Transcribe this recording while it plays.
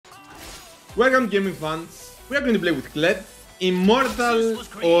Welcome gaming fans. We are going to play with Kled, Immortal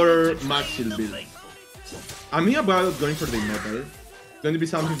or Max Shield build. I'm about going for the Immortal. It's going to be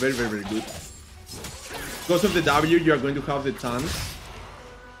something very good. Because of the W, you are going to have the chance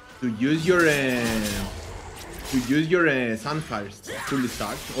to use your Sunfires fully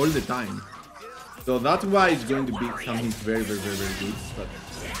stacked all the time. So that's why it's going to be something very good. But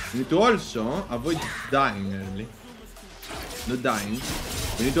you need to also avoid dying early. Not dying.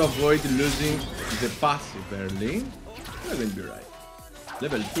 We need to avoid losing the passive early. We're going to be right.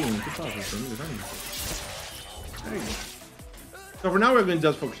 Level 2 into passive. There you go. So for now we're going to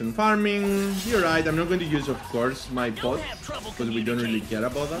just focus on farming. You're right, I'm not going to use, of course, my pot, because we don't really care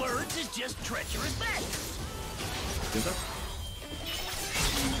about that.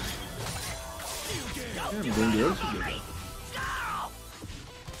 Yeah, I'm going to also do that.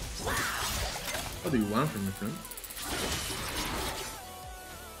 What do you want from me, friend?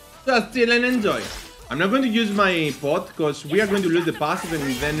 Just chill and enjoy. I'm not going to use my pot, because we are going to lose the passive and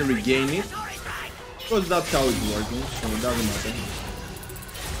then regain it. Because that's how it's working, so it doesn't matter.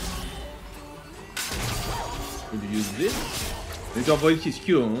 Going to use this. I need to avoid his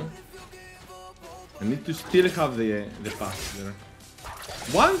Q. I need to still have the passive there.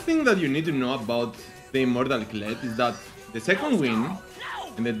 One thing that you need to know about the Immortal Kled is that the second win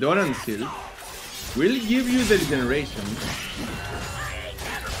and the Doran shield will give you the regeneration.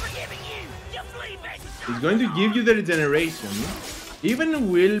 It's going to give you the regeneration, even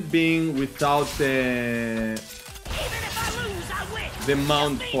will being without the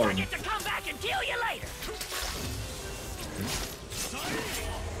mount form.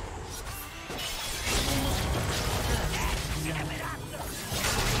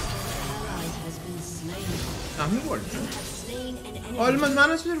 Almost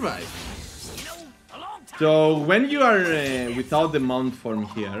managed to survive. So when you are without the mount form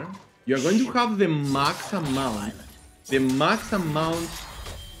here, you are going to have the max amount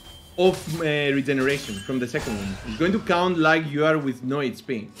of regeneration from the second one. It's going to count like you are with no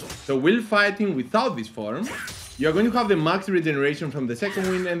HP. So while fighting without this form, you are going to have the max regeneration from the second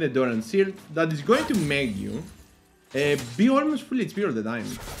win and the Doran shield that is going to make you be almost full HP all the time.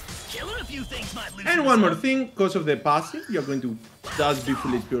 And one more thing, because of the passive, you're going to just be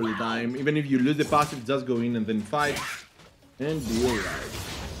full HP all the time. Even if you lose the passive, just go in and then fight and be alright.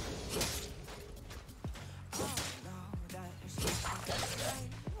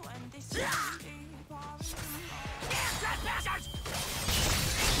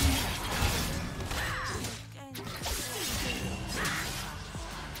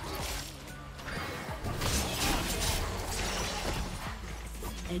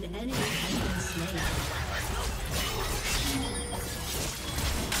 An enemy has been slain.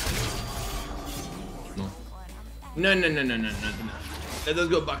 No. Let us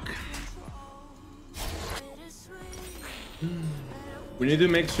go back. We need to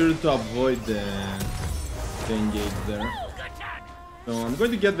make sure to avoid the engage there. So I'm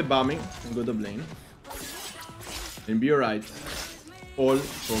going to get the bombing and go to lane. And be alright. All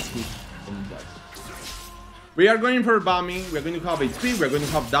focus on that. We are going for bombing, we are going to have HP, we are going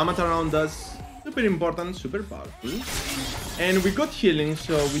to have damage around us. Super important, super powerful. And we got healing,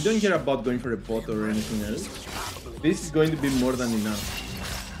 so we don't care about going for a pot or anything else. This is going to be more than enough.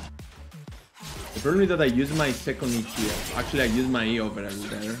 The problem is that I use my second E here. Actually, I use my E over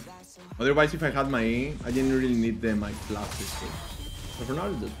there. Otherwise, if I had my E, I didn't really need my flashes. So for now,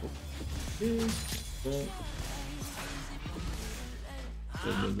 let's just focus.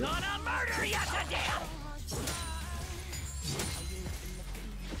 I'm gonna murder you to death!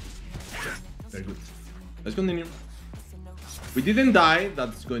 Very good. Let's continue. We didn't die,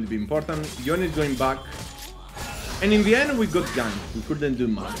 that's going to be important. Yon is going back. And in the end, we got ganked. We couldn't do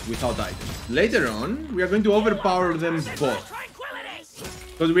much without items. Later on, we are going to overpower them both.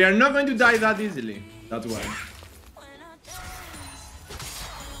 Because we are not going to die that easily. That's why.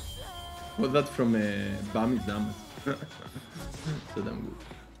 Well, that's from Bam is damage. So damn good.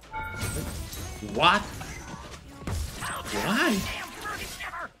 What? Why?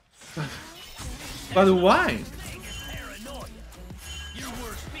 But why?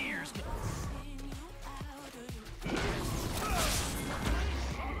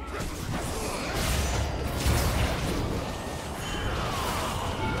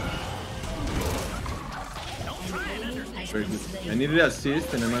 Very good. I needed the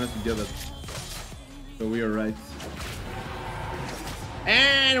assist and I managed to get that. So we are right.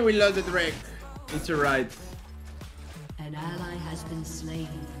 And we lost the Drake. It's alright. An ally has been slain.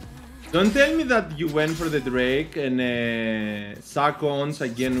 Don't tell me that you went for the Drake and Sako once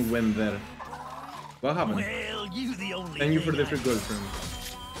again went there. What happened? Well, Thank you for the free gold, friend.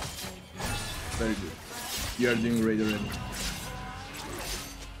 Very good. You are doing great already.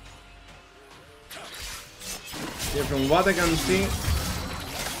 Yeah, from what I can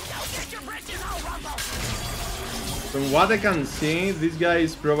see, this guy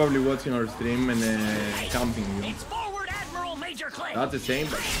is probably watching our stream and camping you. Not the same,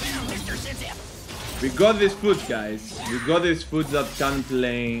 but we got this foot, guys. We got this foot that can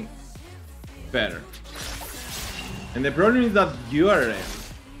play fair. And the problem is that you're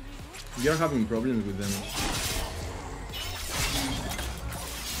having problems with them.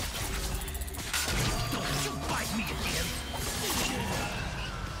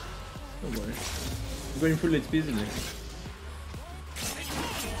 Don't worry. I'm going full HP easily.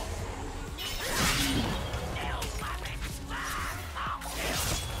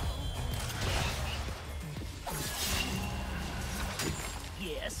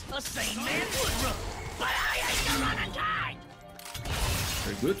 Yes, a sane man would run, but I ain't the running kind.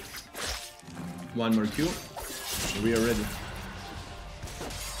 Very good. One more Q. We are ready.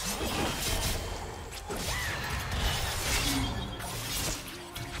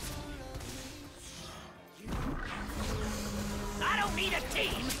 I don't need a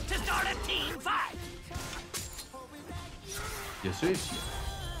team to start a team fight. Yes, yes.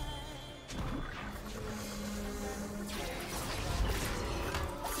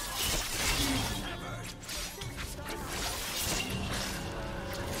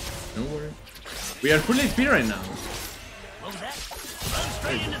 Don't worry. We are full HP right now. What was that? Run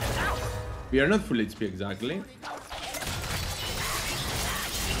straight into the tower. We are not full HP exactly.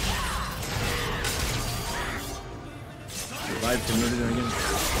 Survive for no reason again.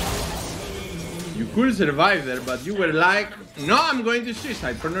 You could survive there, but you were like, no, I'm going to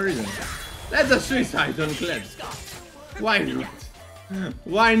suicide for no reason. Let's a suicide on Kled. Why not?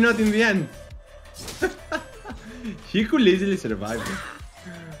 Why not in the end? He could easily survive it.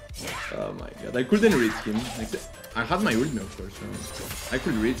 Oh my god, I couldn't reach him. I had my ultimate, of course, so I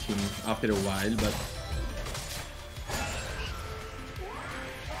could reach him after a while, but...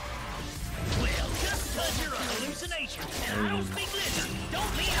 Well, just cause you're a hallucination and I don't speak lizard,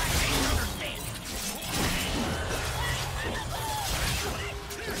 don't mean I can't understand.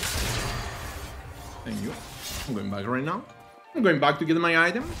 Thank you. I'm going back right now. I'm going back to get my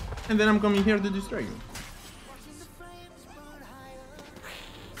item, and then I'm coming here to destroy you.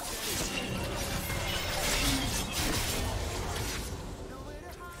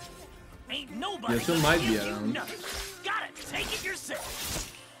 Ain't nobody Yasuo might be give you around. nothing. Gotta take it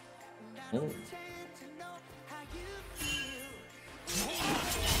yourself. Oh.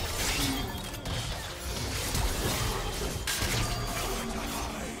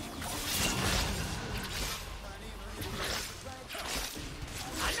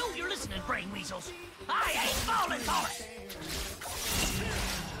 I know you're listening, brain weasels. I ain't falling for it.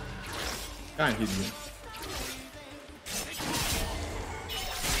 Can't hit me.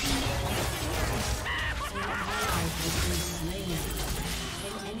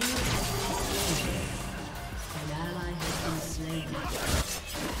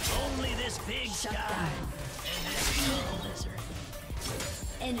 Only this big sky and this little lizard.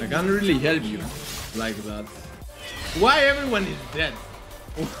 I can't really help you like that. Why everyone is dead?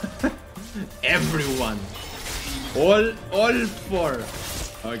 Everyone. All four.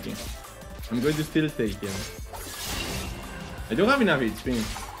 Okay. I'm going to still stay here. I don't have enough HP.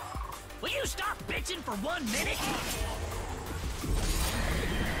 Will you stop bitching for 1 minute?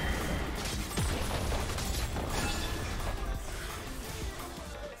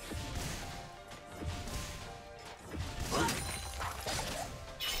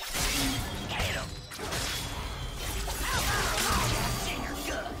 Get him! How about a long that's in your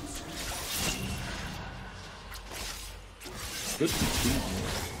guts? Good.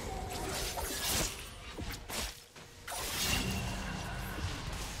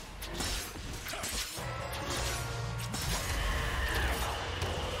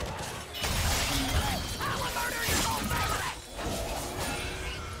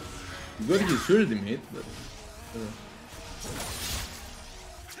 Got his ultimate, but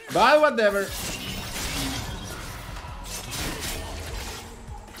whatever.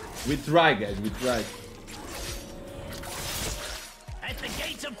 We try, guys. We try. At the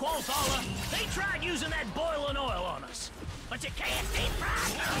gates of Qualfala, they tried using that boiling oil on us. But you can't deep fry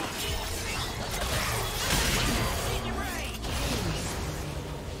girls. In your brain.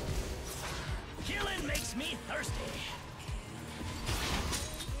 Killing makes me thirsty.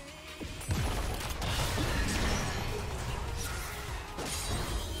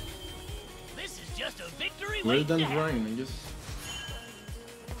 This is just a victory. Well done, Ryan. I just.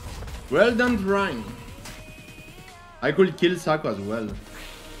 Well done, Ryan. I could kill Sako as well.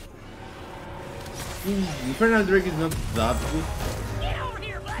 Infernal Drake is not that good. Get over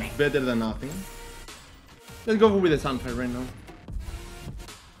here, buddy. It's better than nothing. Let's go with the Sunfire right now.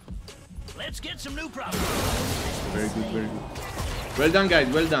 Let's get some new problems. Very good, very good. Well done,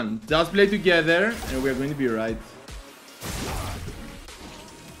 guys, well done. Just play together and we are going to be right.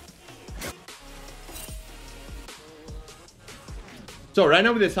 So right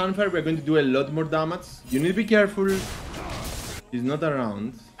now with the Sunfire we're going to do a lot more damage. You need to be careful. He's not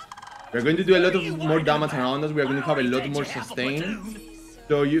around. We're going to do a lot of more damage around us. We're going to have a lot more sustain.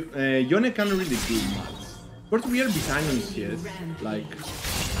 So Yone can't really do much. Of course we are behind on CS, like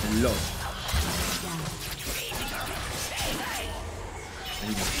a lot.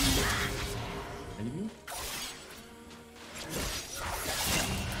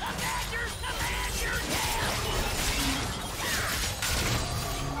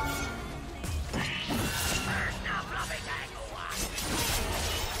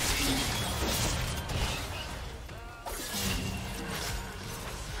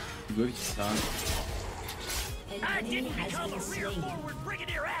 Good start. I didn't become a rear forward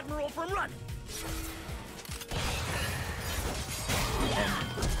brigadier admiral from running.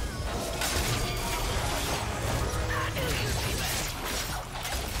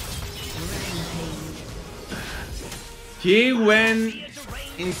 He went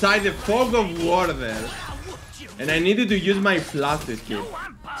inside the fog of war there, and I needed to use my flash to escape. No,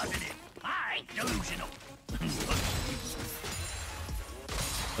 I'm positive. I ain't delusional.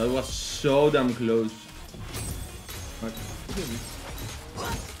 That was so damn close.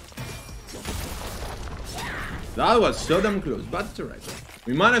 That was so damn close, but it's alright.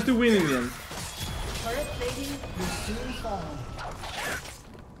 We managed to win in the end. Turret plating will soon fall.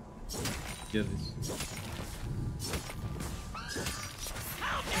 Get this.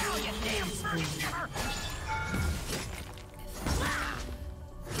 How dare you, damn first ever!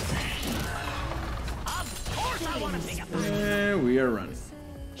 Of course I want to pick up my... We are running.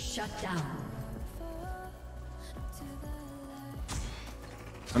 Shut down.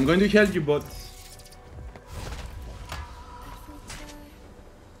 I'm going to help you, bot.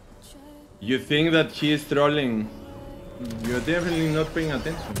 You think that he is trolling? You're definitely not paying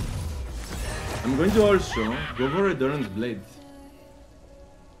attention. I'm going to also go for a Doran's blade.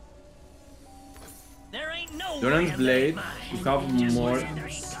 There ain't no Doran's blade to have more.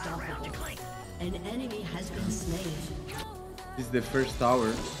 An enemy has been slain. This is the first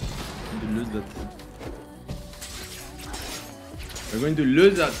tower. To lose that. We're going to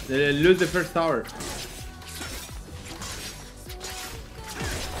lose that. Lose the first tower.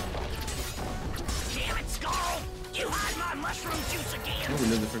 Damn it, Scarl! You hide my mushroom juice again! Oh, we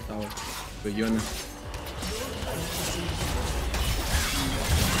lose the first tower. But Yone.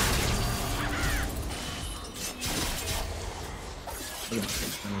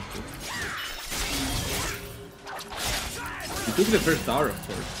 He took the first tower, of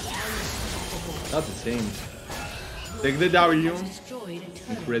course. That's the same. Take the W.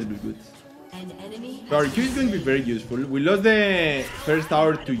 Incredibly good. So our Q is going to be very useful. We lost the first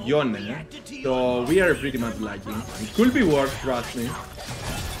tower to Yone, so we are pretty much lagging. It could be worse, trust me.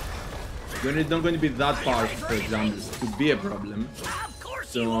 Yone is not going to be that powerful, for example, to be a problem.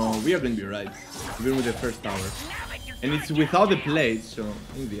 So we are going to be right, even with the first tower. And it's without the plate, so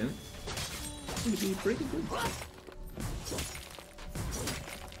in the end, it's going to be pretty good.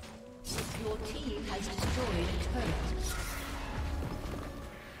 Your team has destroyed a turret.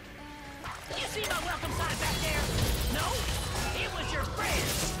 You see my welcome sign back there? No? It was your friend,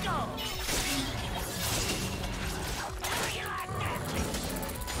 Skull. How you like that?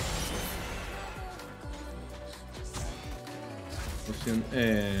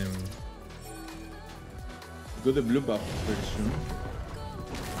 Got the blue buff very soon.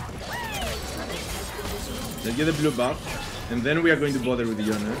 Let's get the blue buff, and then we are going to bother with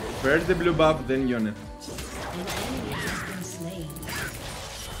Yone. First the blue buff, then Yone. An enemy has been slain.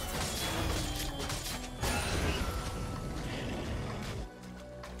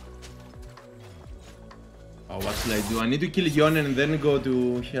 Oh, what should I do? I need to kill Yone and then go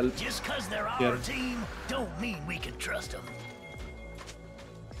to help. Just cause they're our Here. team, don't mean we can trust them.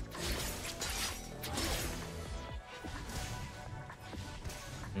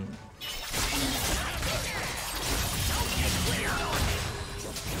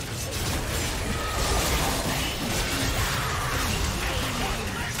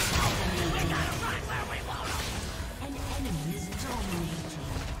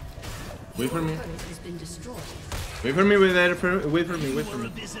 Wait for me. Turret has been destroyed. Wait for me, wait for me, wait for me.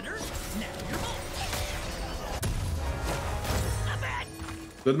 Visitor? Now you're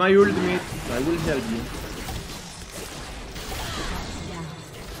Got my ultimate, I will help you.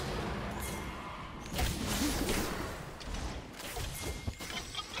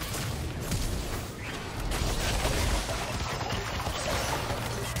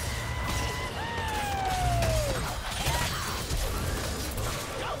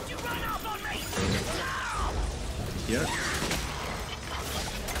 here.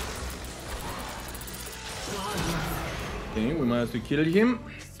 Okay, we managed to kill him.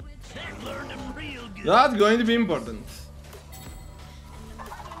 That's going to be important.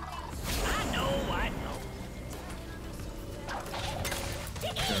 I know.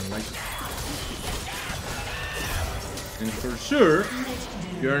 And for sure,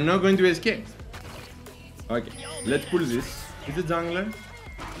 you're not going to escape. Okay, let's pull this. Is it jungler?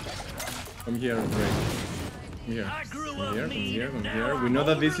 Come here, right. Come here. Come here. We know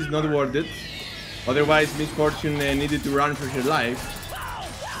that this is not worth it. Otherwise, Miss Fortune needed to run for her life.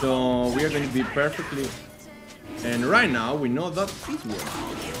 So we are going to be perfectly... And right now, we know that this works.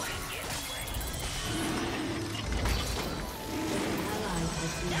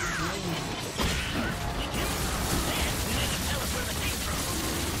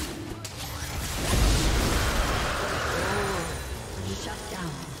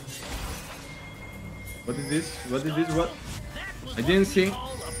 What is this? What is this? What? I didn't see.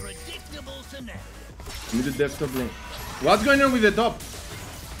 Need the depth of lane. What's going on with the top?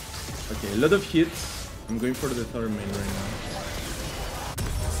 Okay, a lot of hits. I'm going for the third main right now.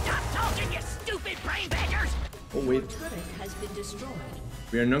 Stop talking, you stupid brain baggers! Oh wait. Turret has been destroyed.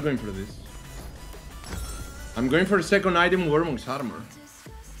 We are not going for this. I'm going for the second item, Warmonk's armor.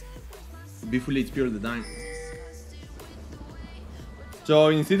 Be fully HP all the time. So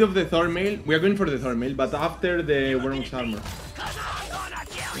instead of the Thornmail, we are going for the Thornmail, but after the Warmonk's armor.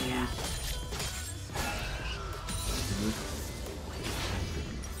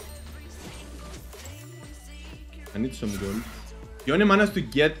 I need some gold. You only managed to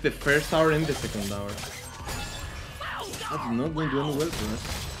get the first tower and the second tower. That's not going to end well for us.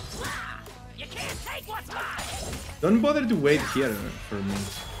 You can't take what's mine. Don't bother to wait here for me.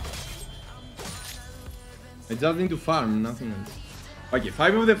 I just need to farm, nothing else. Okay,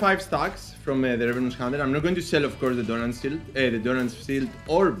 5 of the 5 stacks from the Ravenous Hunter. I'm not going to sell, of course, the Doran's Shield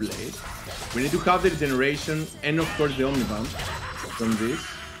or Blade. We need to have the regeneration and, of course, the Omnibomb from this.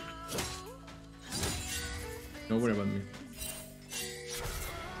 Don't worry about me.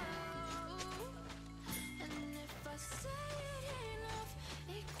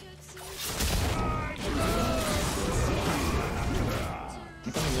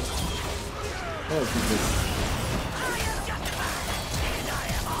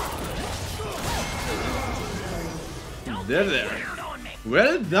 Oh, they're there.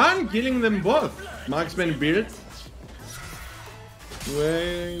 Well done, killing them both. Marksman Beard.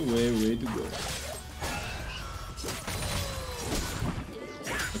 Way to go.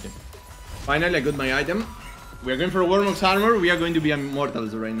 Okay. Finally, I got my item. We are going for Warmonk's armor. We are going to be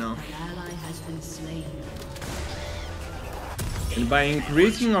immortals right now. Ally has been slain. And by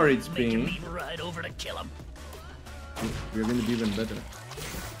increasing our HP, Right over to kill him. we are going to be even better.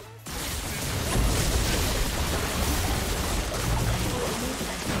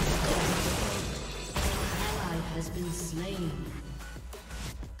 Ally has been slain.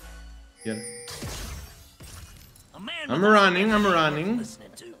 Yeah. A man I'm without running, I'm anything running. worth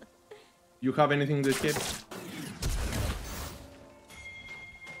listening to. You have anything to escape?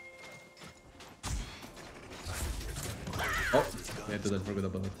 Oh, yeah, I totally forgot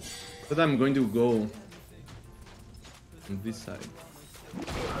about it. But I'm going to go on this side.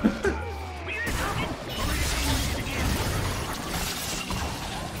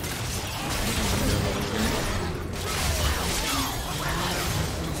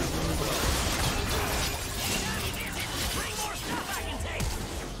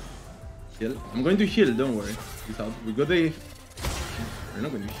 Heal. I'm going to heal, don't worry. Peace out. We got the... We're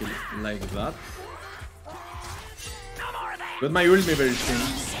not going to heal like that. Got my ultimate very soon.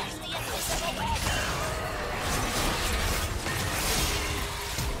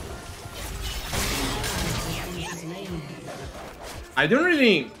 I don't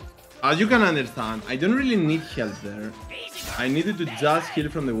really... As you can understand, I don't really need help there. I needed to just heal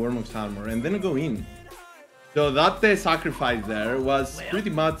from the Warmonk's armor and then go in. So that sacrifice there was pretty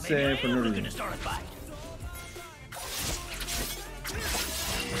much for no reason.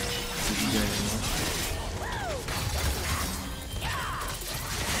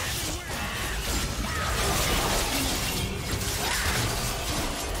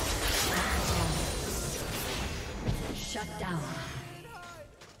 Shut down.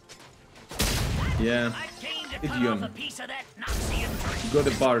 Yeah, it's young. You got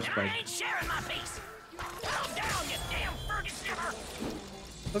the bar spike.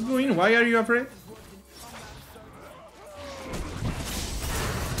 Let's go in. Why are you afraid?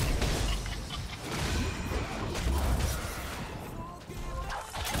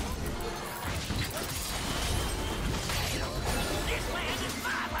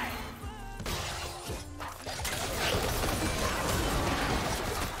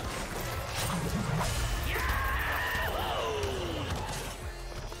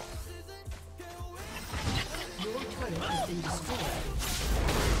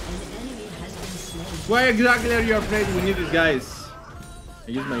 Why exactly are you afraid? We need these guys.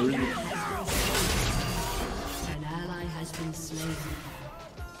 I use my ulti. An ally has been slain.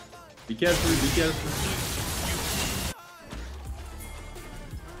 Be careful, be careful.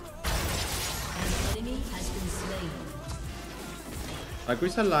 An enemy has been slain. Aku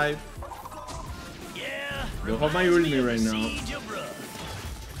is alive. Yeah. Don't have my ulti right now.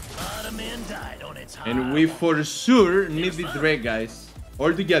 And we for sure need this Drake, guys.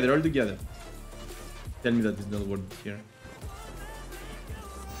 All together, all together. Tell me that it's not worth it here.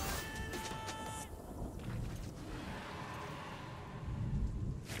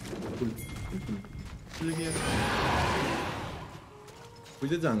 Pull here. Who's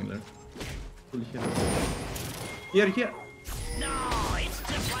the jungler? Pull here. Here, here. No, it's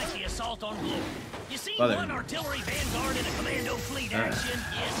just like the assault on Blue. You see one artillery vanguard in a commando fleet action?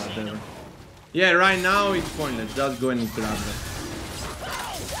 Yes, seen 'em. Yeah, right now it's pointless. Just go and grab them.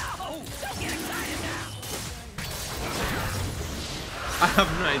 Oh, don't get excited now. I have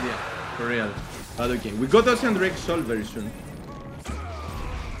no idea, for real. But okay, we got Ocean Drake Soul very soon.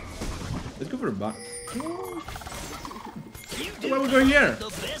 Let's go for a back. Why we go here? The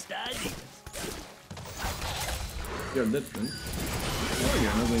best idea. You're dead, friend. Oh,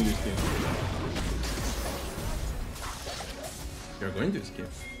 you're not going to escape. You're going to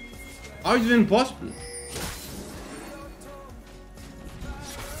escape. How is it even possible?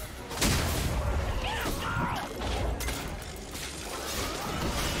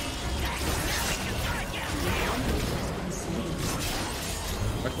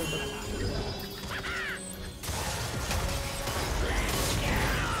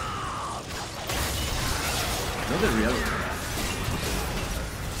 Not the reality.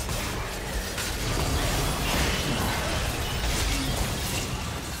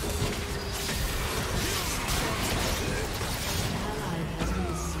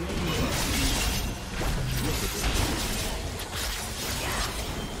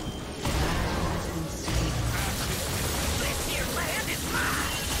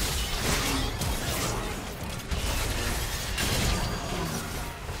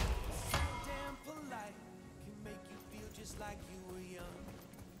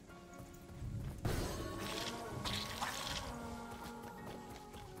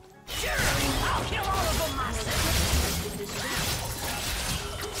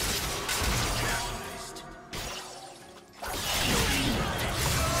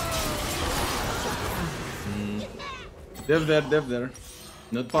 Dev there.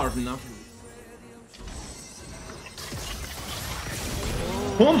 Not powerful enough.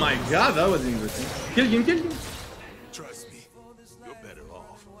 Oh my god, that was interesting. Kill him, kill him. Trust me, you're better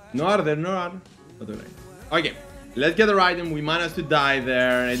off. No other, no other. Okay, let's get the item. We managed to die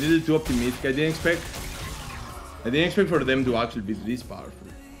there. I did it too optimistic. I didn't expect for them to actually be this powerful.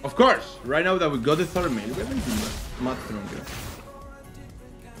 Of course, right now that we got the thermal, we're going to be much stronger.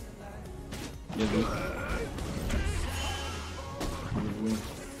 Yes,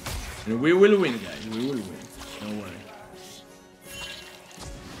 and we will win, guys. We will win. Don't worry.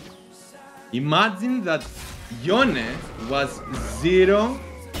 Imagine that Yone was 0,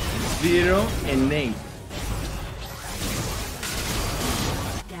 0, and 8.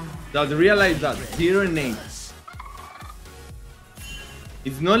 Just realize that 0 and 8.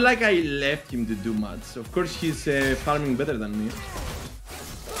 It's not like I left him to do much. Of course, he's farming better than me.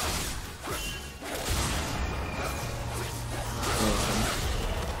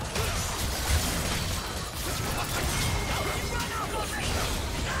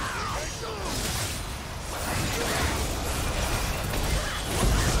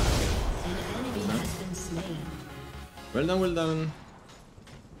 Well done, well done.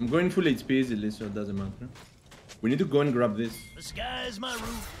 I'm going full HP easily, so it doesn't matter. We need to go and grab this. The sky is my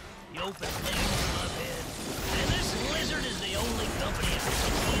roof, the open plains is my bed, and this lizard is the only company I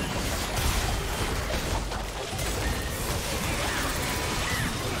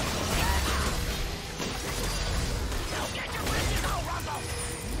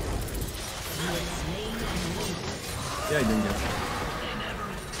Yeah, I didn't get it.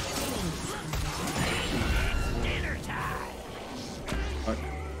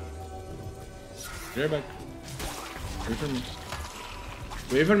 Get back. Wait for me.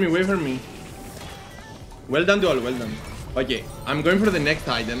 Wait for me, wait for me. Well done, Dual, well done. Okay, I'm going for the next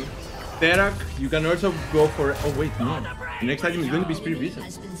item. Terak, you can also go for... Oh, wait, no. The next item is going to be Spirit Visa.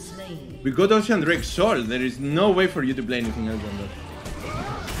 We got Ocean Drake Soul. There is no way for you to play anything else than that.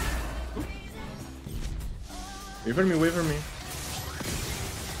 Wait for me, wait for me.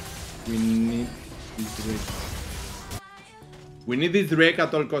 We need this Drake. We need this Drake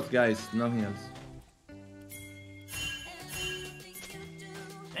at all costs, guys. Nothing else.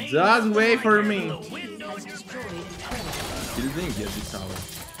 Just wait for me. still didn't get this tower.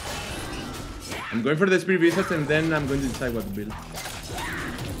 I'm going for the spear visits and then I'm going to decide what to build.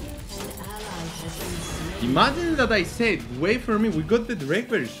 Imagine that I said, wait for me, we got the Drake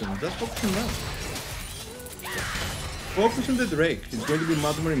version. Just focus on that. Focus on the Drake. It's going to be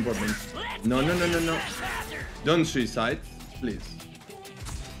much more important. No. Don't suicide, please.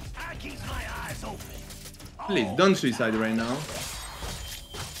 Please, don't suicide right now.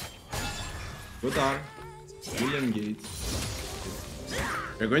 Good R. We'll engage.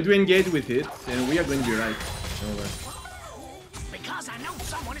 We're going to engage with it, and we are going to be right. Over. Because I know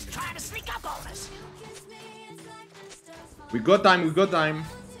someone is trying to sneak up on us. We got time.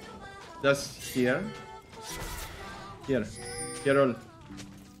 Just here. Here all.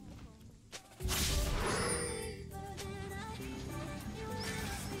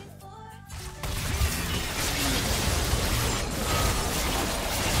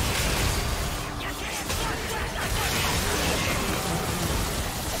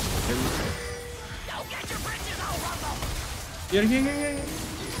 Here.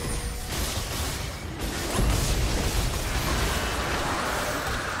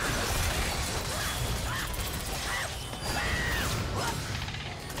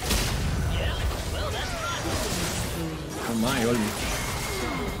 Oh my,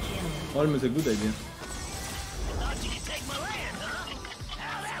 almost a good idea. Thought you could take my land, huh?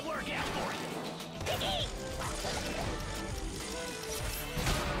 How'd that work out for you?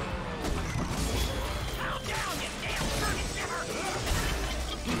 Calm down, you damn circuit dimmer!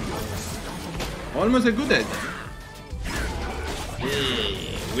 Almost a good idea.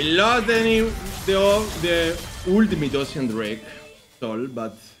 We lost the ultimate Ocean Drake soul,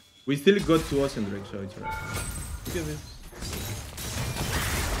 but we still got 2 Ocean Drake, so it's alright. Look at this.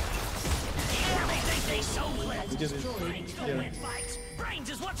 Look at this. Yeah. Brains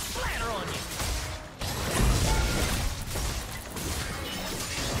is what splatter on you.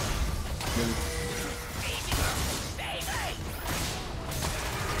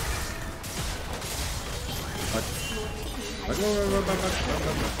 Back.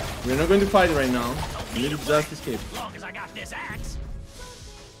 We're not going to fight right now. We need to just escape. As long as I got this axe.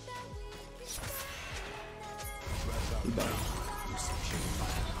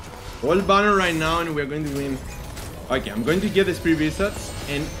 All banner right now, and we're going to win. Okay, I'm going to get the spear visits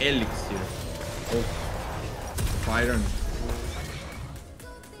and elixir. Oh, iron.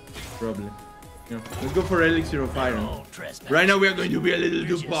 Probably. Yeah. Let's go for elixir of iron. Right now we are going to be a little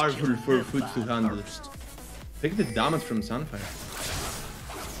too powerful for food to handle. Take the damage from Sunfire.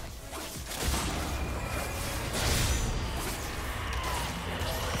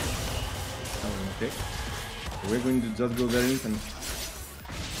 Okay. We're going to just go there instant.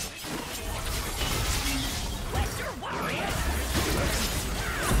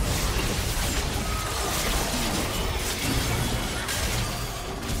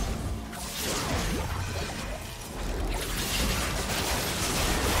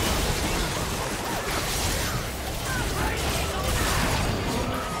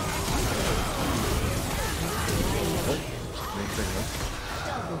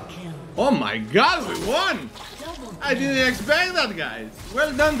 Oh my god, we won! I didn't expect that, guys.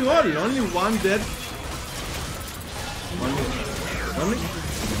 Well done to all. Only one dead. Only?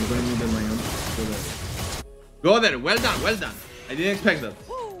 I'm going to need my own. Go there. Well done, well done. I didn't expect that.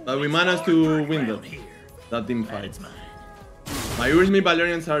 But we managed to win that team fight. My ultimate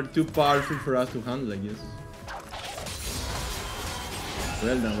BaLoRians are too powerful for us to handle, I guess.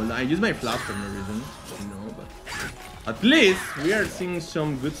 Well done, well done. I used my flash for no reason. No, but at least we are seeing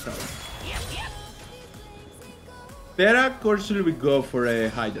some good stuff. Terak, or should we go for a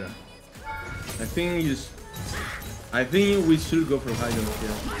Hydra? I think we should go for Hydra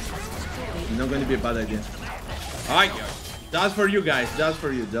here. It's not going to be a bad idea. Alright, that's for you guys. That's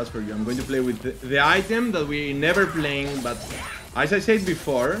for you. I'm going to play with the item that we never playing, but as I said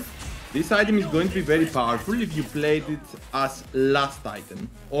before, this item is going to be very powerful if you played it as last item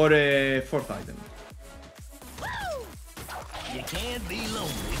or a 4th item. You can't be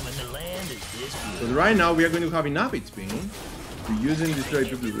lonely when the land is this good. So right now we are going to have enough HP to use and destroy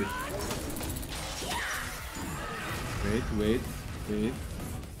people with. Wait.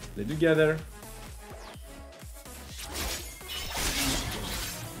 Play together.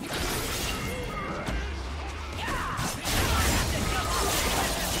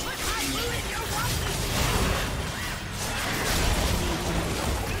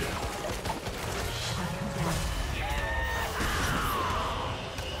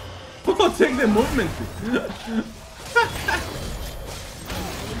 Take the movement.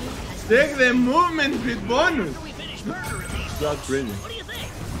 Take the movement with bonus. That's crazy. What do you think?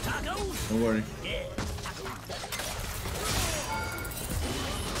 Tacos? Don't worry. Yeah.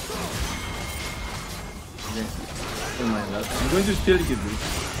 Okay. Don't mind that. I'm going to still hit this.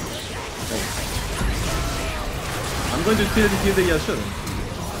 Okay. I'm going to still hit the Yasuo then.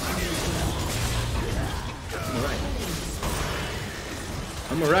 Alright.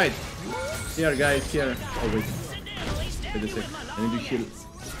 I'm alright. Here, guys, here. Oh, wait. Wait a sec. I need to heal.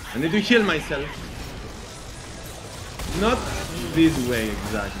 I need to heal myself. Not this way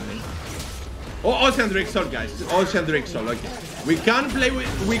exactly. Oh, Ocean Drake Soul, guys. Ocean Drake Soul. Okay. We can't play with.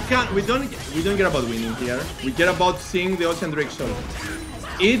 We don't care about winning here. We care about seeing the Ocean Drake Soul.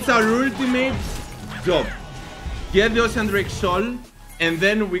 It's our ultimate job. Get the Ocean Drake Soul, and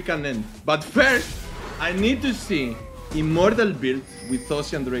then we can end. But first, I need to see Immortal build with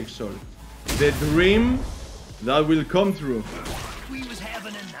Ocean Drake Soul. The dream that will come true. We was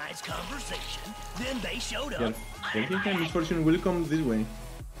having a nice conversation. Then they showed up. Yeah. I think my misfortune will come this way.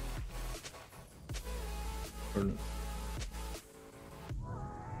 Or no.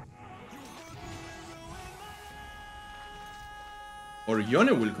 Or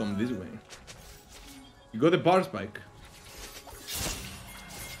Yone will come this way. You got the bar spike.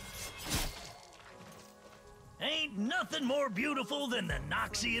 Ain't nothing more beautiful than the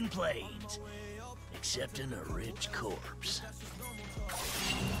Noxian Plains. Except in a rich corpse.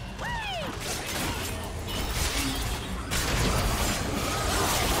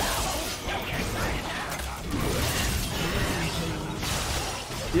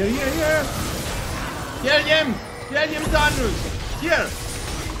 Here, here, here! Kill him! Kill him, Thanos! Here!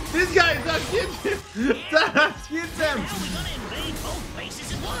 This guy, just hit him! Just hit them! Now we're gonna invade both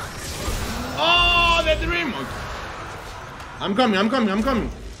bases at once. Oh, the dream! I'm coming, I'm coming, I'm coming!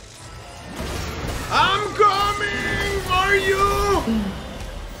 I'm coming for you!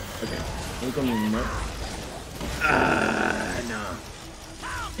 Okay, I'm coming, man. No.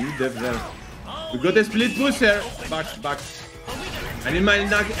 You deaf there. We got a split push here. Back, back. I need my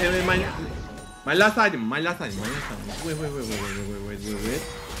last item, my last item. Wait.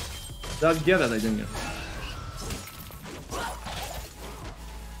 Just get that item here.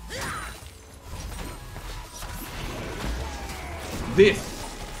 This.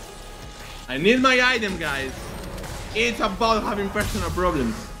 I need my item, guys. It's about having personal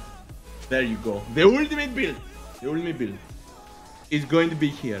problems. There you go. The ultimate build. The ultimate build is going to be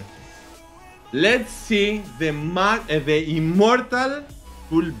here. Let's see the immortal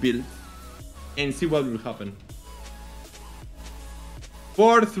full build and see what will happen.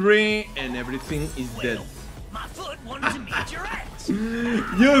 4-3 and everything is dead. My foot wanted to meet your ass.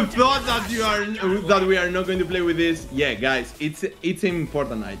 You thought that we are not going to play with this? Yeah, guys, it's an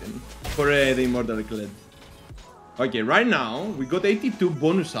important item for the Immortal Kled. Okay, right now we got 82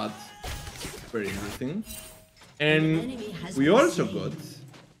 bonus shots. Very interesting. And we also got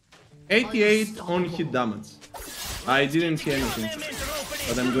 88 on hit damage. I didn't see anything,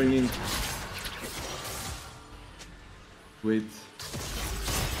 but I'm going in. Wait.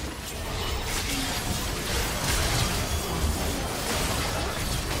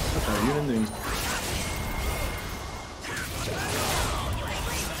 What are you doing?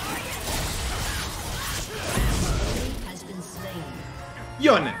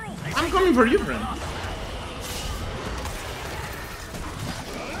 Yone, I'm coming for you, friend.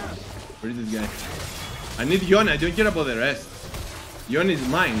 Where is this guy? I need Yone, I don't care about the rest. Yone is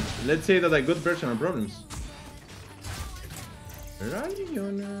mine. Let's say that I got personal problems. Where are you,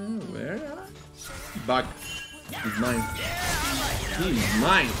 Yone? Where are you? Back. He's mine. He's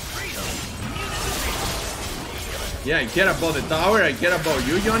mine. Yeah, I care about the tower. I care about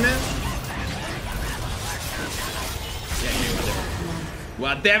you, Yone.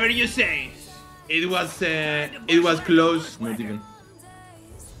 Whatever you say. It was close. Not even.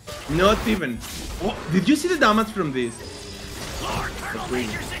 Not even. Oh, did you see the damage from this?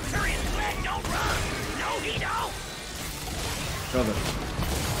 Brother.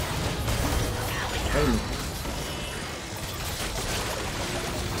 Help me.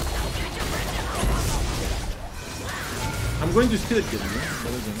 I'm going to still kill you.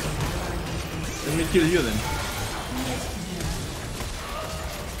 Let me kill you then.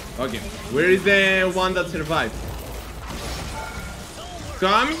 Okay, where is the one that survived?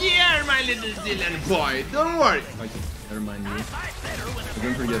 Come here, my little Dylan boy. Don't worry. Okay, never mind you. I'm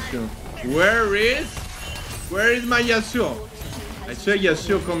going for Yasuo. Where is my Yasuo? I saw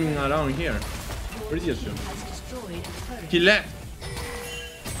Yasuo coming around here. Where is Yasuo? He left.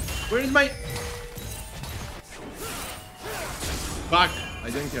 Where is my... Fuck, I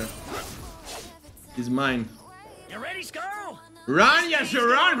don't care. He's mine. You ready, Scarl? Run, Yasuo,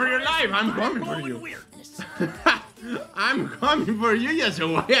 run for your life. I'm coming for you. I'm coming for you,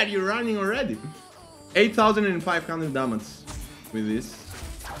 Yasuo. Why are you running already? 8,500 damage with this.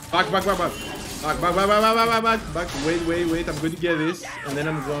 Back. Back. Wait. I'm going to get this, and then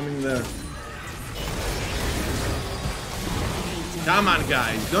I'm going there. Come on,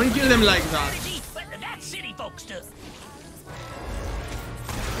 guys. Don't kill them like that. But that's city folks too.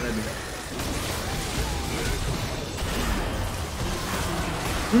 Ready.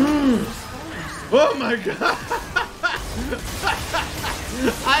 Oh my god!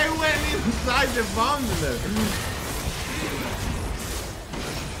 I went inside the fountain.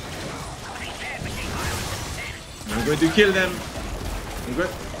 I'm going to kill them. I'm good.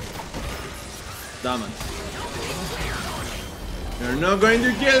 Damn it. You're not going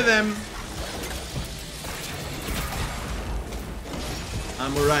to kill them.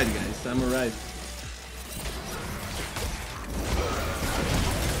 I'm alright, guys. I'm alright.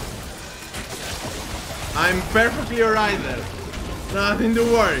 I'm perfectly alright there. Nothing to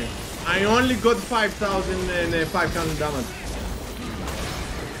worry. I only got 5,500 damage.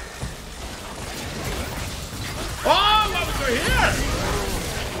 Oh, what was going here?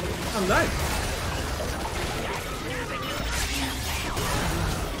 I'm nice.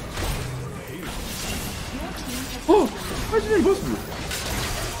 Oh, how is it impossible?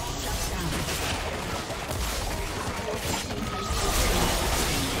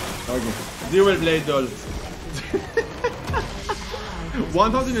 Okay. Dual blade doll.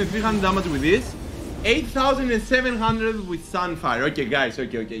 1,300 damage with this. 8,700 with Sunfire. Okay, guys.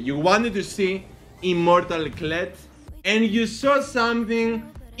 Okay. You wanted to see Immortal KLED, and you saw something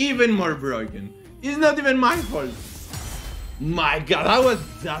even more broken. It's not even my fault. My god,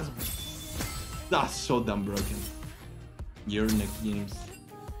 that's so damn broken. Your next games.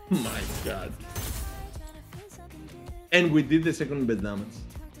 My god. And we did the second best damage.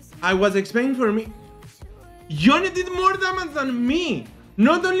 I was expecting for me. Yone did more damage than me.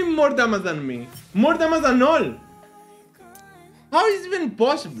 Not only more damage than me, more damage than all. How is it even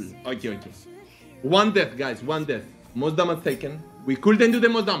possible? Okay. One death, guys, one death. Most damage taken. We couldn't do the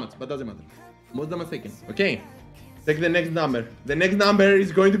most damage, but doesn't matter. Most damage taken. Okay. Take the next number. The next number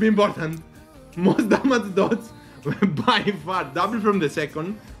is going to be important. Most damage dots by far. Double from the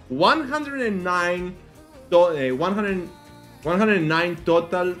second. 109 total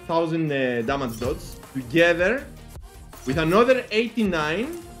 1,000 damage dots together with another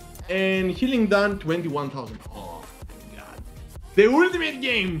 89 and healing done 21,000. Oh my god. The ultimate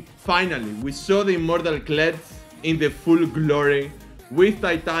game! Finally, we saw the Immortal KLED in the full glory with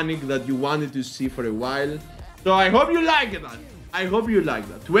Titanic that you wanted to see for a while. So I hope you like that. I hope you like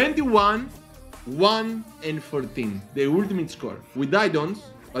that. 21, 1, and 14. The ultimate score. We died once,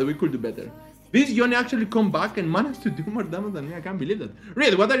 but we could do better. This Yone actually come back and managed to do more damage than me. I can't believe that.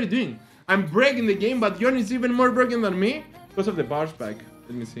 Reed, what are you doing? I'm breaking the game, but Yone is even more broken than me because of the power spike.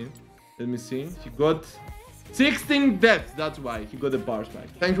 Let me see. He got 16 deaths. That's why he got the power spike.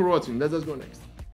 Thanks for watching. Let us go next.